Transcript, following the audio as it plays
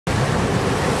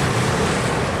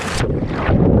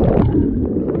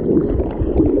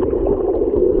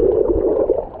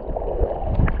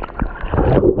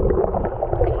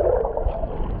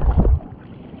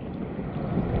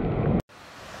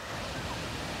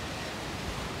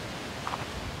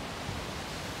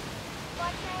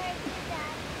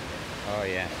Oh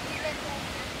yeah.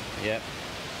 Yep.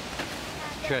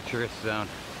 Treacherous zone.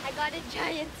 I got a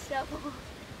giant shovel.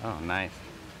 Oh, nice.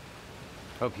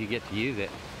 Hope you get to use it.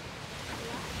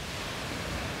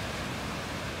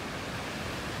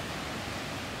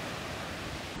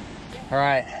 All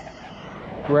right,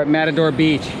 we're at Matador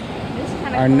Beach.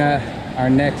 Our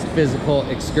next physical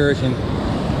excursion.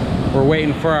 We're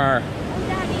waiting for our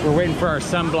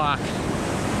sunblock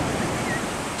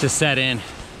to set in.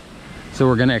 So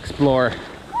we're gonna explore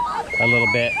a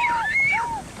little bit.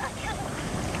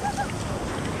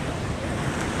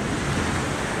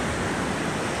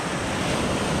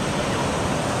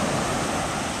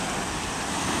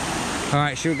 All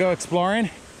right, should we go exploring?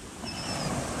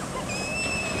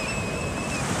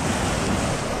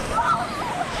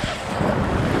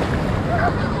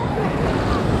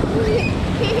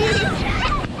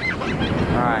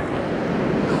 All right,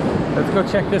 let's go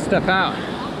check this stuff out.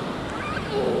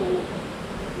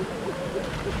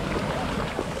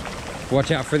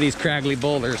 Watch out for these craggly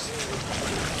boulders.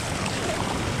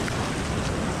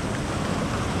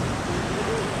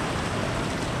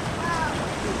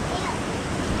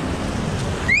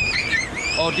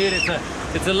 Oh, dude,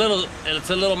 it's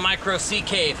a little micro sea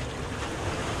cave.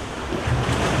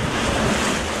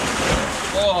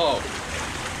 Whoa.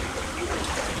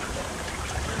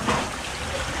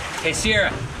 Hey, Sierra.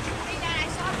 Hey, Dad, I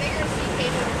saw a bigger sea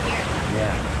cave over here.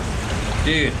 Yeah.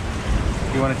 Dude,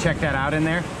 you want to check that out in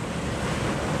there?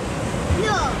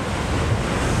 No.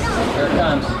 No. Here it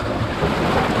comes.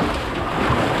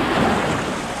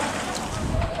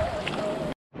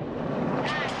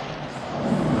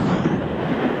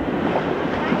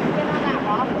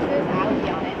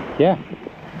 Yeah.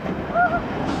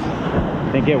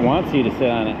 I think it wants you to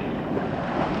sit on it.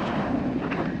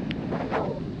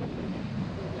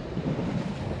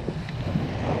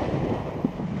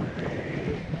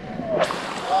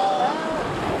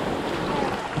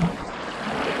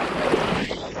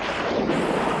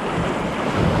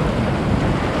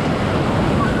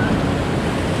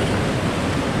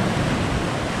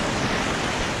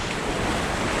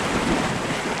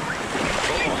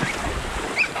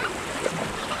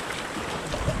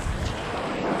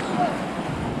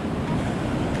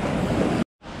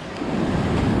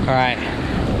 All right,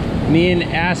 me and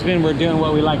Aspen, we're doing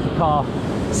what we like to call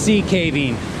sea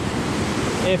caving.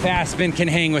 If Aspen can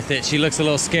hang with it. She looks a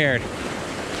little scared.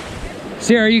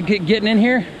 Sarah, are you getting in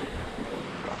here?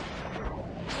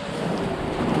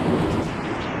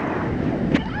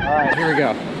 All right, here we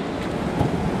go.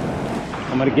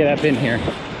 I'm gonna get up in here.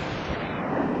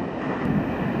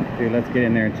 Dude, let's get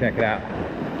in there and check it out.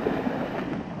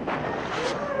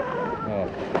 Oh,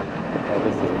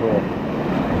 this is cool.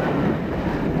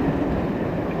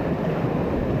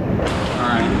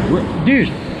 Dude,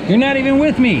 you're not even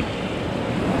with me.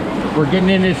 We're getting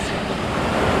in this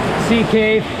sea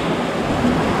cave.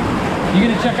 You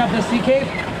gonna check out this sea cave?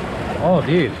 Oh,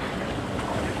 dude.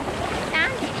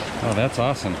 Oh, that's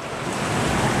awesome.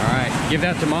 All right, give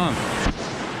that to Mom.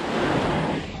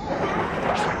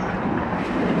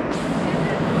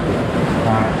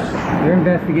 They're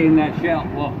investigating that shell.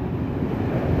 Whoa.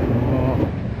 Oh.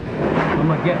 I'm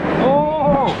gonna get.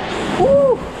 Oh!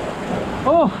 Woo!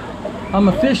 Oh! I'm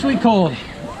officially cold.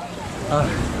 All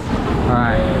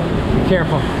right, be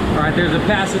careful. All right, there's a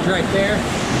passage right there.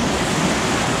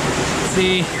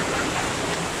 See?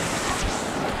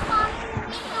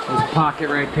 There's a pocket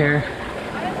right there.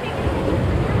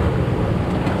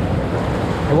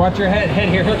 Hey, watch your head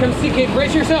here. Here comes sea cave.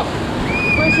 Brace yourself.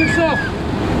 Brace yourself.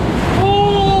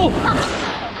 Oh!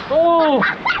 Oh!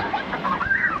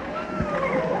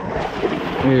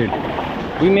 Dude,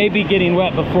 we may be getting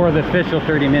wet before the official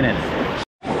 30 minutes.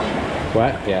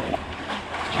 What? Yeah.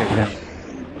 Check it out.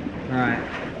 All right.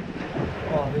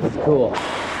 Oh, this is cool. All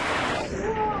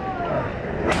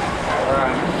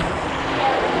right.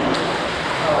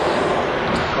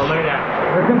 Oh, look at that.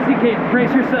 Here comes sea cave.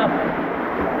 Brace yourself.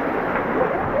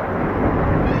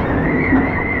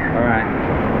 All right.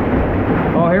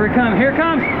 Oh, here we come. Here it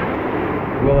comes.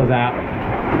 Will is out.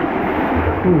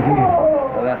 Ooh, dude.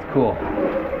 Oh, that's cool.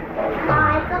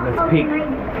 Let's peek.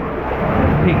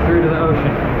 Let's peek through to the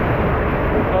ocean.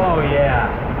 Oh yeah,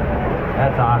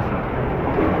 that's awesome.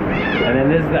 And then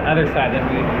this is the other side that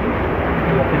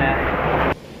we're looking at.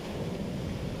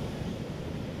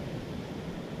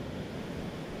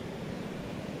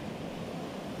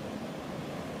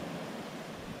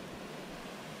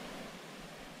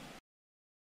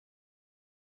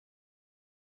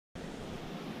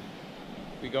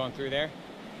 We going through there?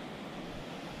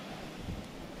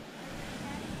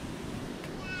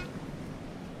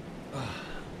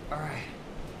 All right.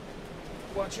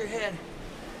 Watch your head.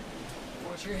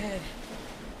 Watch your head.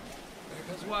 There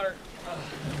goes water.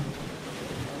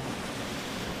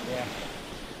 Yeah.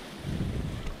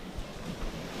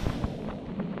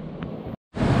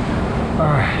 All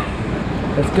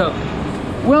right, let's go.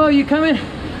 Willow, you coming?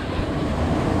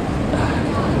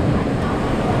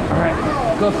 All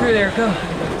right, go through there, go.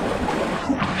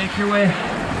 Make your way.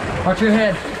 Watch your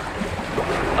head.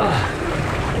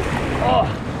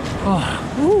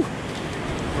 Woo.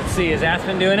 Let's see, is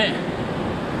Aspen doing it?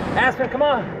 Aspen, come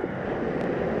on.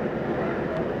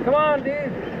 Come on,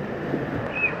 dude.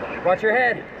 Watch your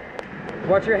head.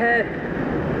 Watch your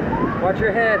head. Watch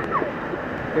your head.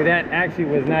 Dude, that actually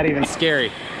was not even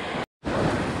scary.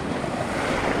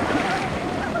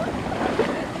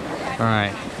 All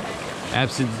right,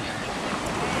 Aspen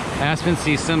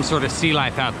sees some sort of sea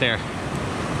life out there.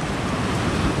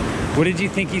 What did you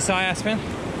think you saw, Aspen?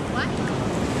 What?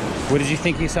 What did you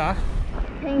think you saw?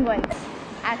 Penguins.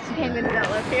 Actually, penguins don't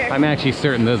live here. I'm actually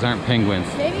certain those aren't penguins.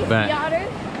 Maybe but sea otters?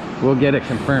 we'll get a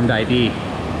confirmed ID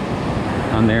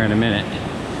on there in a minute.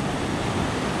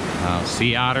 Oh,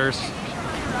 sea otters.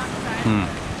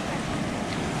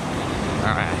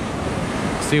 All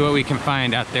right. See what we can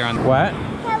find out there on what?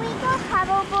 Can we go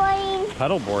paddleboarding?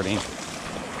 Puddleboarding.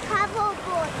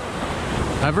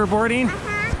 Paddleboarding. Hoverboarding?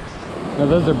 Uh-huh. No,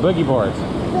 those are boogie boards.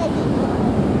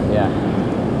 Boogie. Yeah.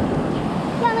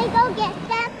 Can we go get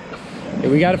them? Hey,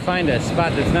 we got to find a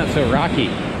spot that's not so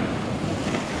rocky.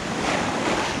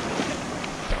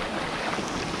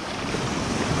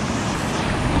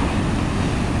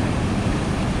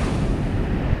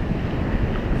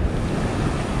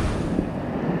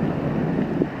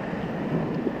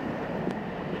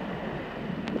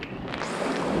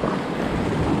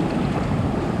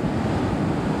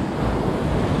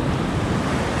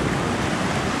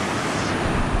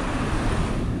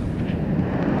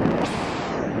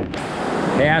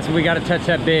 Hey, Aspen, we got to touch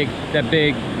that big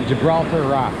Gibraltar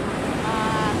rock.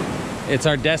 It's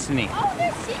our destiny. Oh,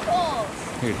 there's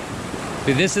seagulls.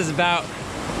 Dude, this is about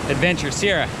adventure.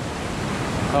 Sierra.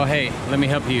 Oh, hey, let me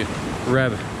help you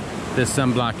rub this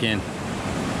sunblock in.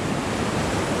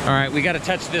 All right, we got to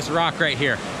touch this rock right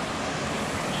here.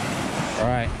 All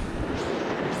right.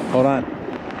 Hold on.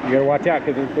 You got to watch out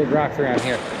because there's big rocks around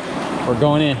here. We're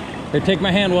going in. Here, take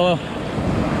my hand, Willow.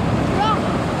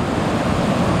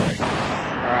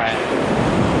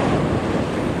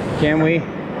 Can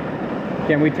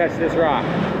we touch this rock?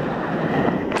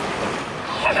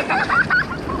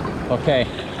 Okay,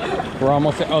 we're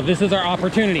almost there. Oh, this is our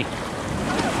opportunity.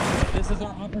 This is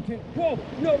our opportunity. Whoa,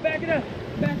 no, back it up,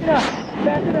 back it up,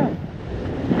 back it up.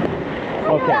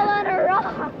 Okay. I fell on a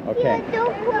rock. Okay. Yeah,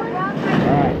 don't put a rock.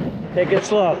 All right, take it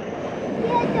slow.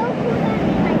 Yeah, don't put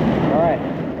that. All right,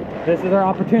 this is our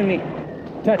opportunity.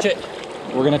 Touch it.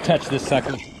 We're gonna touch this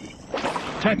sucker.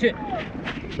 Touch it.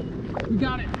 We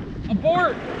got it.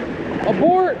 Abort!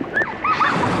 Abort!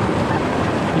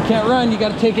 You can't run, you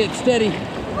gotta take it steady.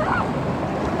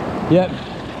 Yep.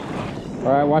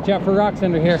 All right, watch out for rocks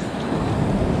under here.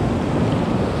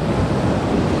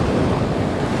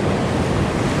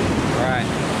 All right,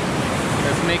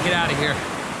 let's make it out of here.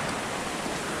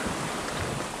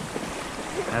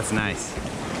 That's nice.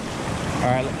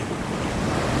 All right,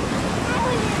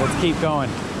 let's keep going.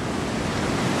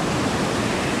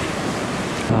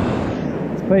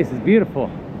 This place is beautiful.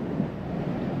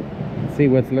 Let's see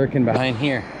what's lurking behind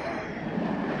here.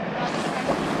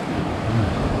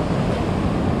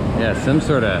 Yeah, some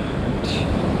sort of,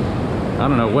 I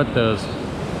don't know what those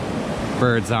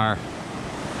birds are.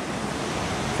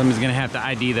 Someone's gonna have to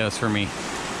ID those for me.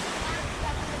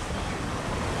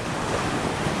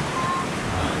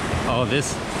 Oh,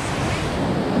 this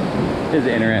is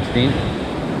interesting.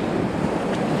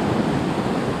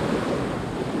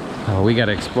 Oh, we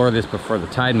gotta explore this before the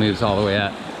tide moves all the way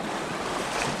up.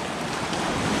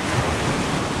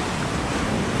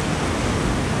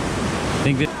 I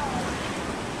think that,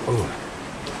 oh,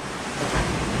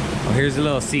 here's a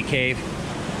little sea cave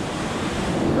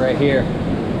right here.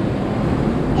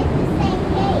 It's the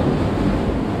same cave.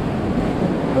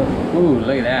 Ooh,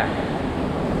 look at that.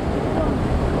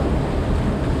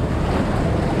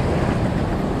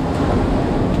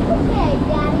 Okay,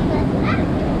 Daddy, let's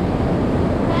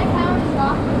Can I power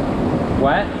stop?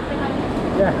 What?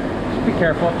 Yeah, just be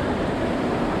careful.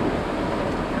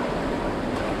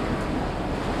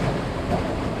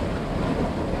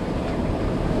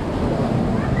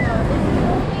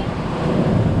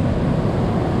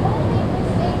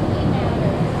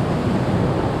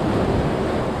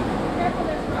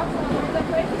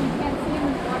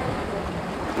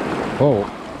 Oh,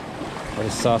 I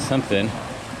just saw something.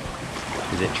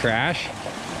 Is it trash?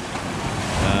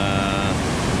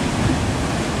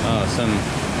 Oh Oh, some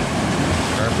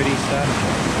carpety stuff.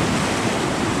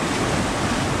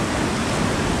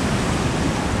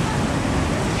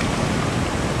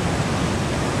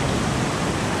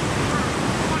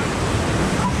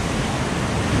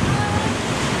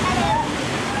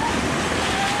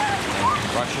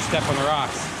 Watch your step on the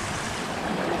rocks.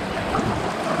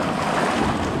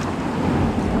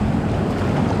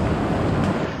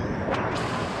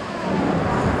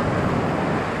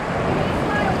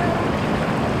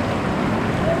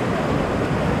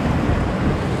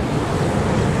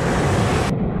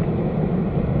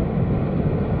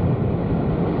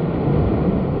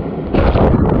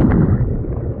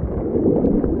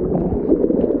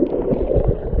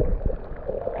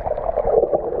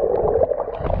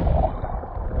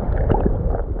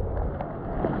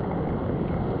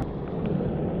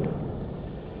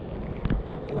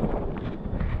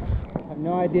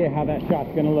 No idea how that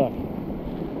shot's gonna look,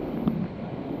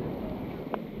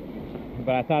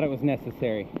 but I thought it was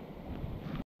necessary.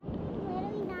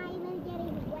 Literally not even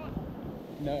getting wet.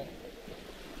 No.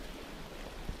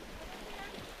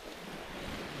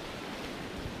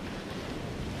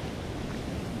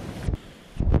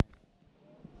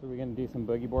 So we're gonna do some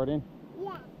boogie boarding?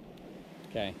 Yeah.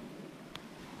 Okay.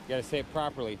 You gotta say it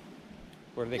properly.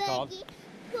 What are they called?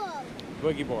 Board.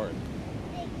 Boogie board,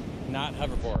 not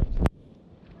hoverboard.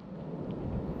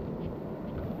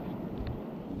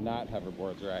 Not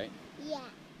hoverboards, right? Yeah.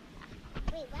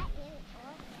 Wait, what is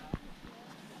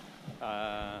it?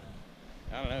 I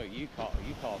don't know. You call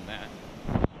them that.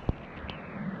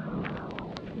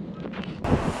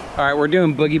 All right, we're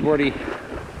doing boogie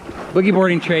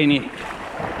boarding training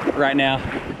right now.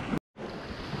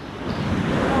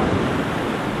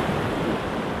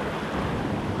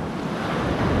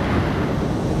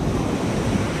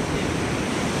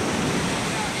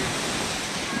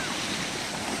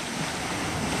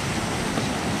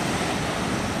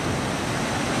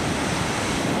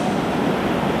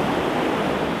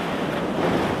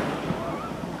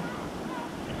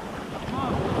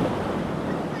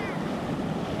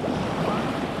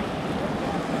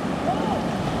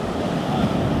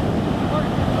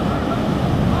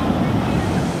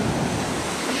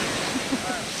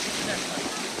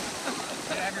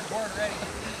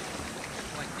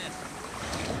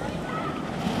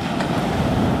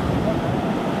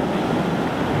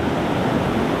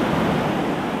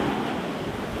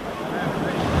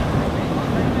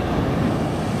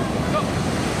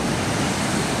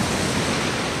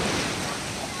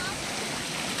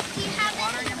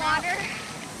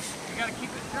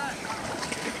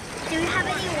 Do we have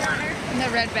any water? In the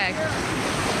red bag. I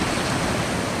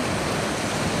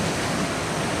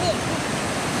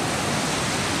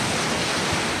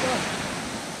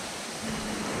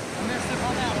messed up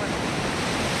on that one.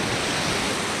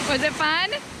 Was it fun?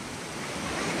 You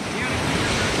gotta keep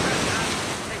your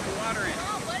take the water in.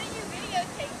 Oh, what are you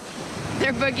videotaping?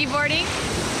 They're boogie boarding.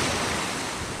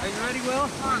 Are you ready, Will?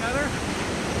 Another?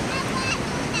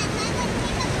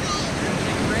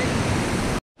 Take a break.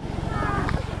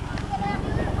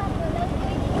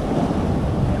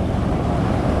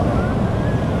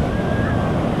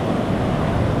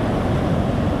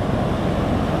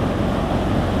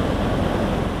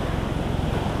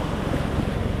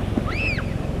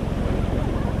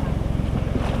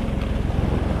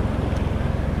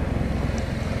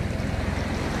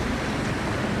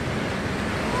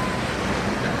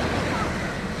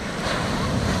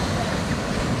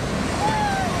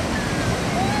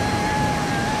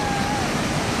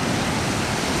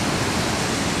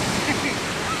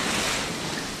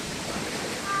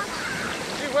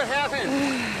 What happened?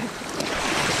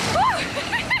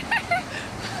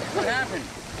 What happened?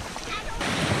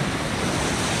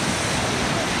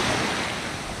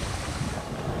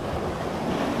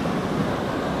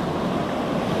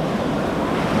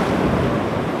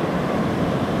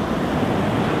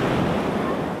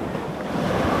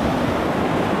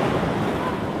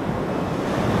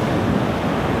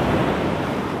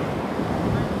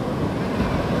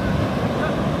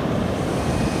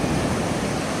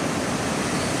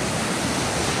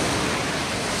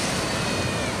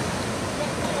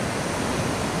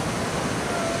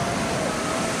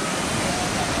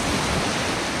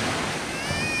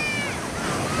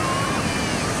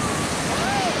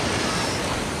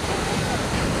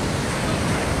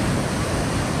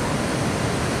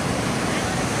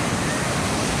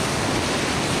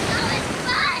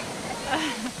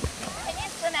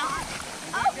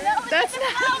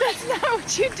 That's not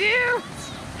what you do.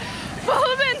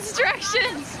 Follow the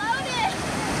instructions.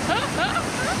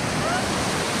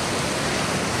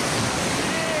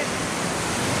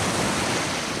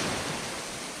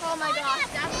 Oh my gosh,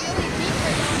 that's really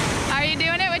deep.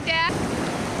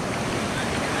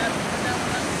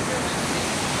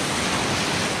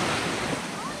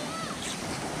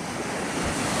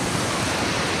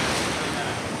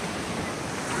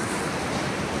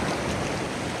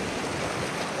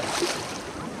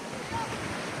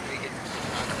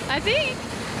 think.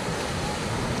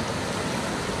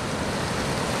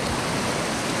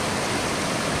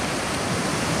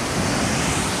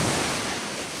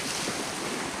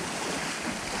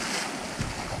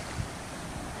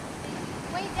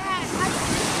 Wait, Dad, how do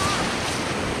you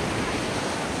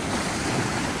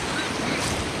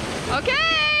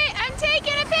Okay, I'm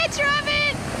taking a picture of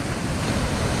it.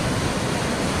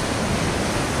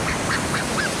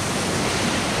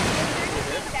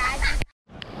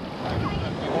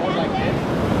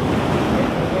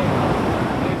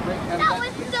 That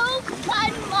was so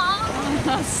fun,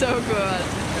 Mom. So good.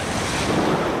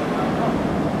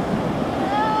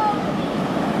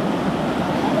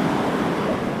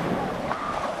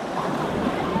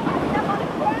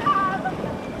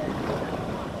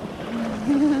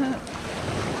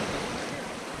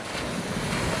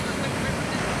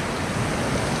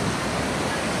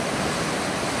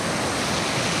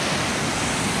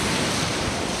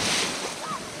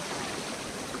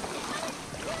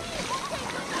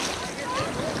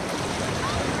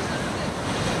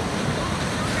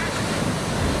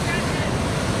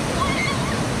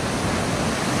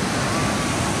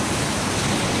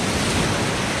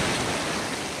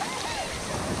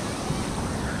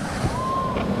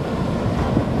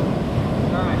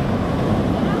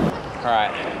 All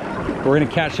right, we're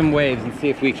gonna catch some waves and see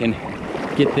if we can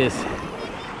get this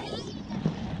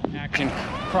Action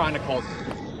Chronicles.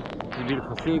 The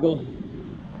beautiful seagull.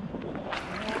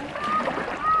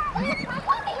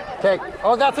 Okay,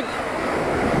 oh, that's a,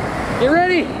 get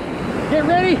ready,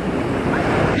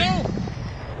 go.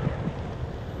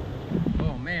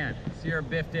 Oh man, Sierra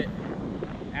biffed it,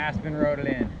 Aspen rode it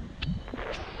in.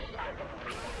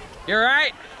 You all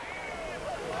right?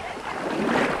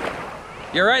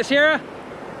 You all right, Sierra?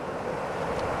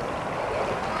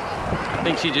 I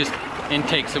think she just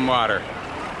intaked some water.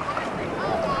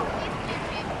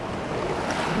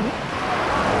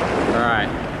 All right.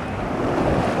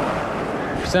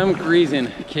 For some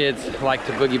reason, kids like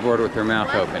to boogie board with their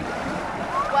mouth open.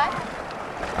 What?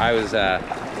 I was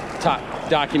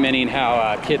documenting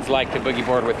how kids like to boogie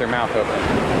board with their mouth open.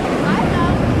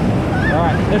 All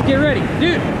right, let's get ready,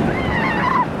 dude.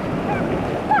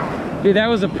 Dude, that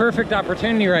was a perfect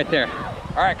opportunity right there.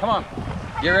 All right, come on.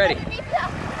 Get ready.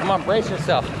 Come on, brace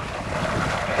yourself.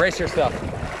 Brace yourself.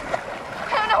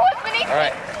 I don't know what's beneath All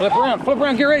right, flip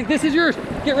around, get ready. This is yours.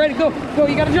 Get ready, go, go.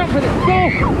 You gotta jump for this, go.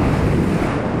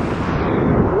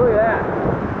 Look at that.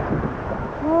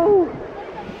 Woo.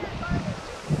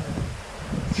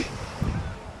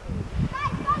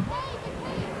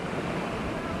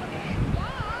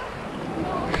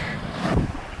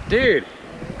 Dude,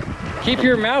 keep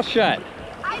your mouth shut.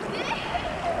 I did.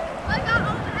 I got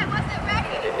home and I wasn't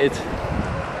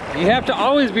ready. You have to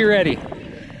always be ready.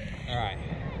 All right,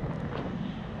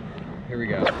 here we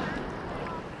go.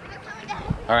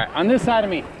 All right, on this side of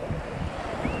me.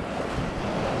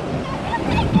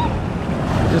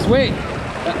 Just wait.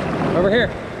 Over here.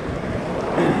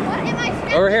 What am I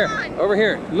stepping Over here. on? Over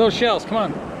here. Little shells. Come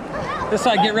on. This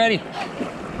side. Get ready. I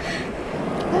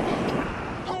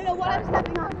don't know what I'm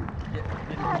stepping on.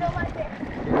 I don't like it.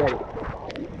 Get ready.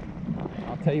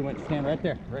 I'll tell you when to stand right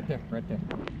there. Right there. Right there.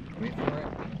 Wait for it.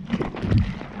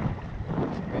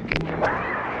 Wait for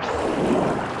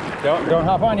it. Don't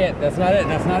hop on yet. That's not it.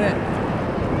 That's not it.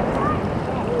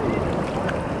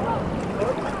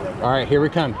 All right, here we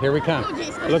come. Here we come.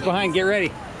 Look behind. Get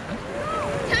ready.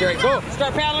 Get ready. Go.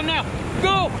 Start paddling now.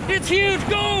 Go. It's huge.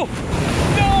 Go.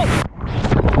 Go.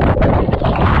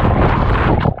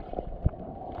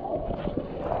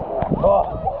 Oh.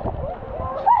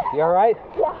 You all right?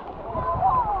 Yeah.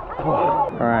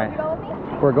 All right.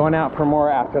 We're going out for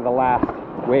more after the last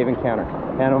wave encounter.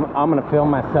 And I'm going to film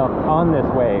myself on this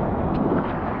wave.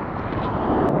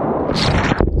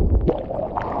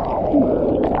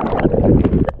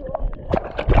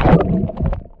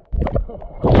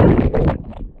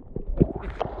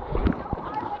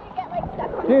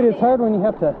 Dude, it's hard when you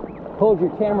have to hold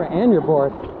your camera and your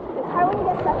board. It's hard when you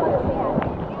get stuck on the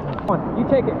sand. Come on, you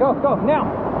take it. Go, go, now.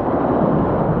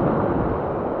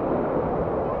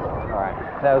 All right,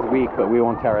 that was weak, but we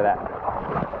won't tell her that.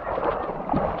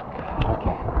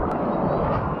 Okay.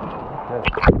 Good.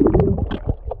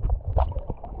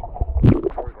 Here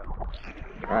we go.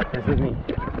 All right, this is me.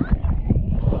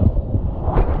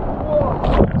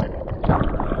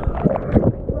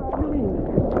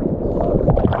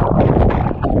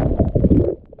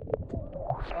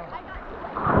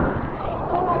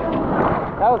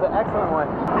 That was an excellent one.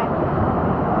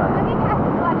 Let me catch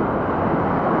this one.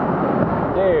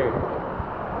 Dude,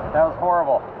 that was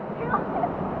horrible.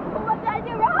 What did I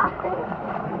do wrong?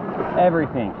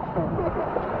 Everything.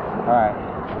 All right,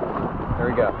 here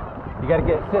we go. You gotta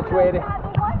get situated.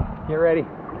 Get ready.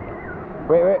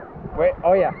 Wait.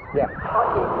 Oh yeah.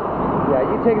 Yeah,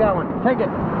 you take that one. Take it.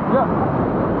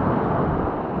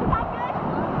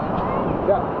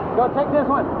 Go. Go take this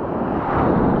one.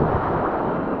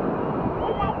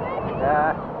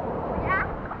 Yeah.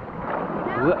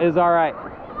 It's all right.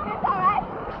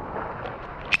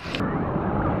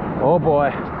 Oh boy.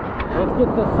 Let's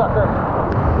get this sucker.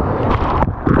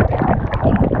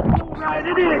 Right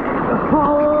it is. Oh,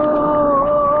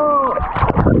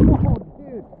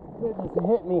 dude. Goodness, it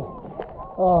hit me.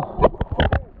 Oh.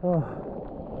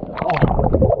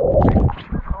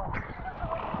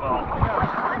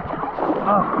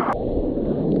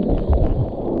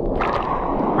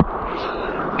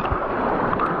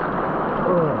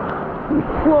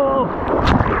 Whoa!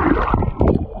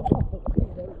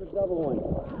 That was a double one.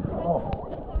 Oh.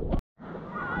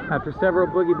 After several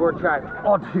boogie board tries.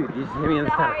 Oh, dude, you just hit me in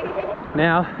the stomach.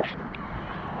 Now,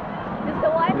 This the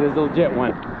one? this is a legit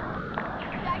one. Should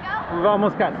I go? We've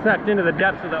almost got sucked into the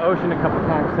depths of the ocean a couple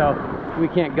times, so we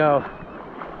can't go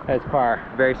as far.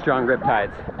 Very strong rip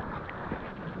tides.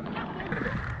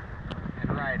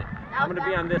 And ride it. I'm gonna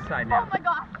be on this side now. Oh my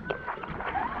gosh.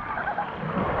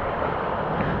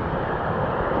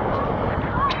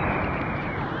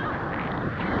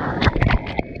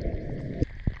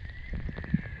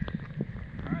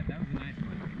 Alright, that was a nice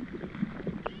one.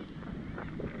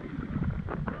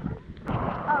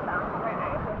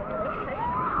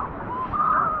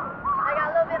 I got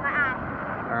a little bit in my eye.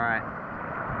 Alright.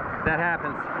 That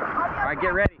happens. Alright,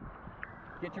 get ready.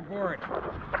 Get your board.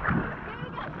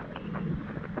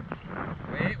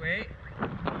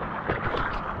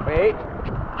 Wait.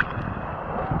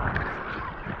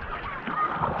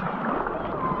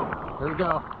 Here we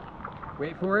go.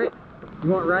 Wait for it. You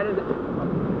want right at it?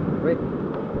 Wait.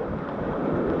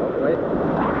 Oh, wait.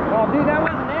 Oh, dude, that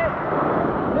wasn't it.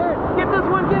 There, get this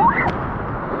one, get it.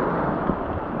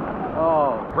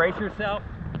 Oh, brace yourself.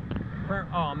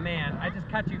 Oh man, I just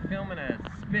caught you filming a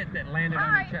spit that landed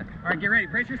on your chest. All right, get ready.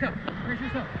 Brace yourself.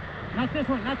 Not this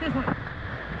one. I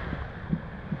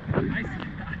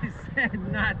said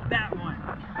not that one.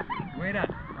 Wait up.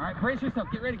 All right, brace yourself.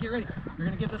 Get ready. You're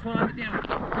gonna get this one on the down.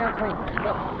 Down swing.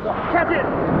 Go. Catch it.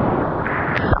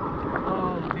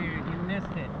 Oh, dude, you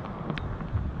missed it.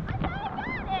 I got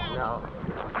it. No.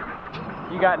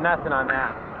 You got nothing on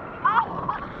that.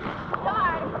 Oh,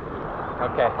 darn.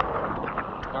 Okay.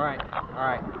 All right.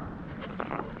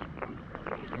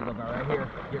 Here we go, about right here.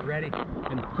 Get ready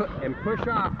and push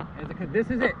off. This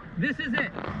is it.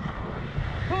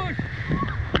 Push.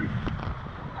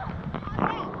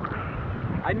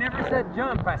 I never said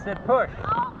jump. I said push.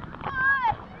 Oh,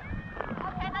 push.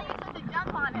 Okay, I thought you said to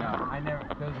jump on it. No, I never.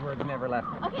 Those words never left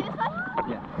me. Okay, this one?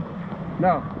 Yeah.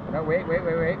 No. Wait.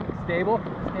 Stable.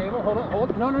 Hold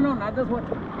it. No, not this one.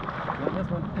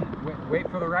 Wait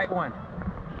for the right one.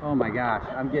 Oh my gosh,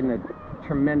 I'm getting a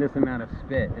tremendous amount of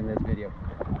spit in this video.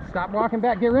 Stop walking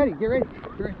back. Get ready. Now?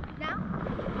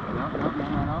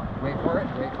 No. Wait for it.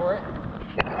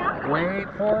 Now? Wait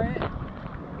for it.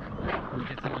 Let me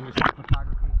get some underside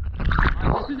photography.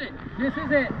 All right, this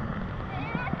is it.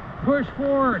 Push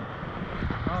forward.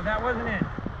 Oh, that wasn't it.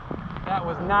 That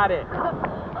was not it.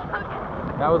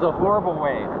 That was a horrible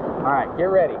wave. All right, get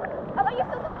ready. I thought you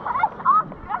said to push off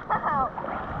the ground.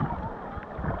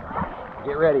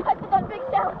 Get ready. Touch it on big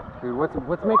shell. Dude,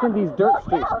 what's making these dirt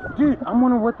streaks? Dude, I'm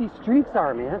wondering what these streaks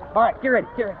are, man. All right, get ready.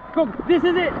 Go. This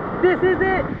is it.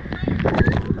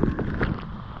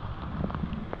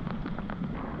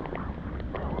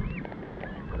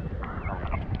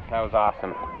 That was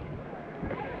awesome.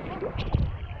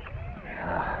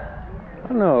 I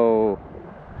don't know.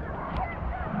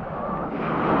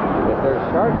 If there's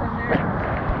sharks in there.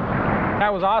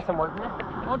 That was awesome, wasn't it?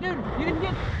 Oh, dude, you didn't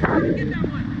get that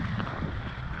one.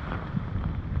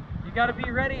 You gotta be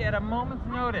ready at a moment's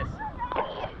notice.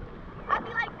 I'll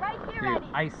be like right here Dude, ready.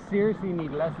 I seriously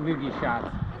need less loogie shots.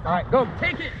 All right, go,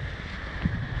 take it.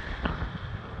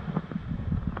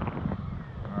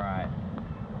 All right,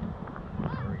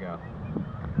 here we go.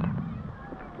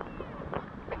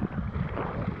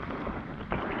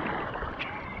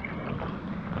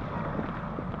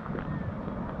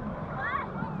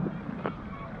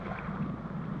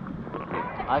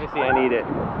 Obviously, I need it.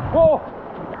 Whoa!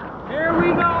 Here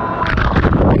we go!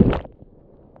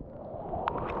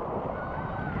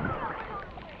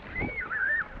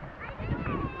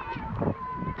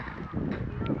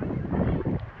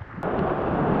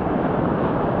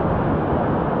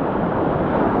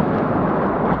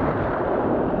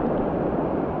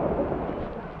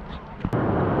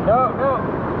 Go!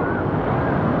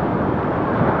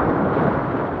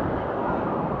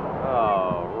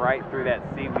 Oh, right right through that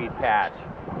seaweed patch.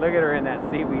 Look at her in that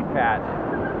seaweed patch.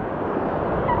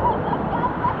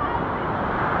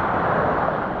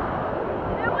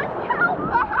 There was cow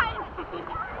behind me.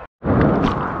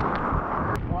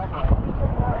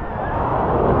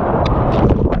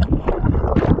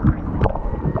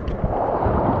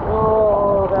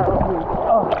 Oh, that was sweet.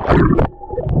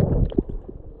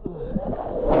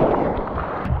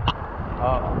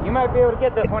 Oh, you might be able to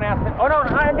get this one, Aspen. Oh no,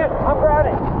 I'm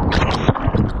grabbing.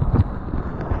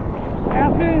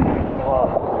 Aspen. Oh.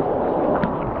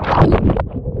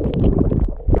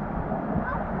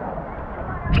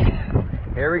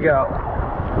 Here we go.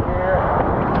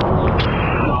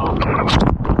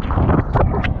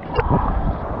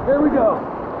 Here we go.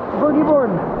 Boogie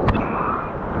boarding.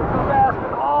 So fast.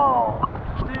 Oh,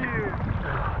 dude.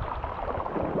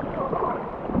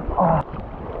 Oh.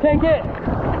 Take it.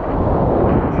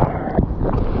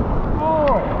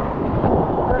 Oh.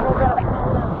 There goes that.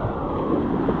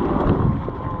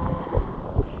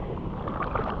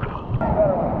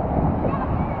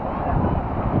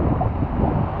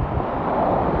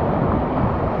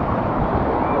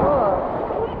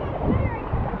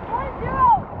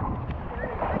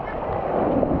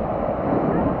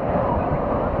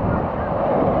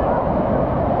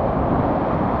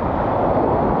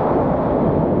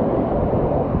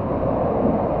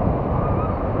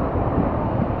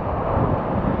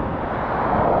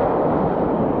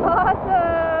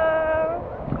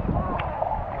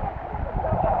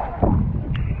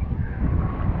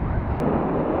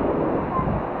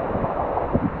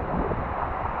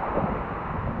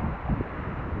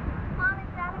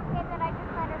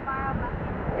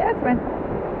 Yes, man.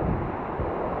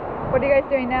 What are you guys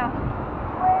doing now?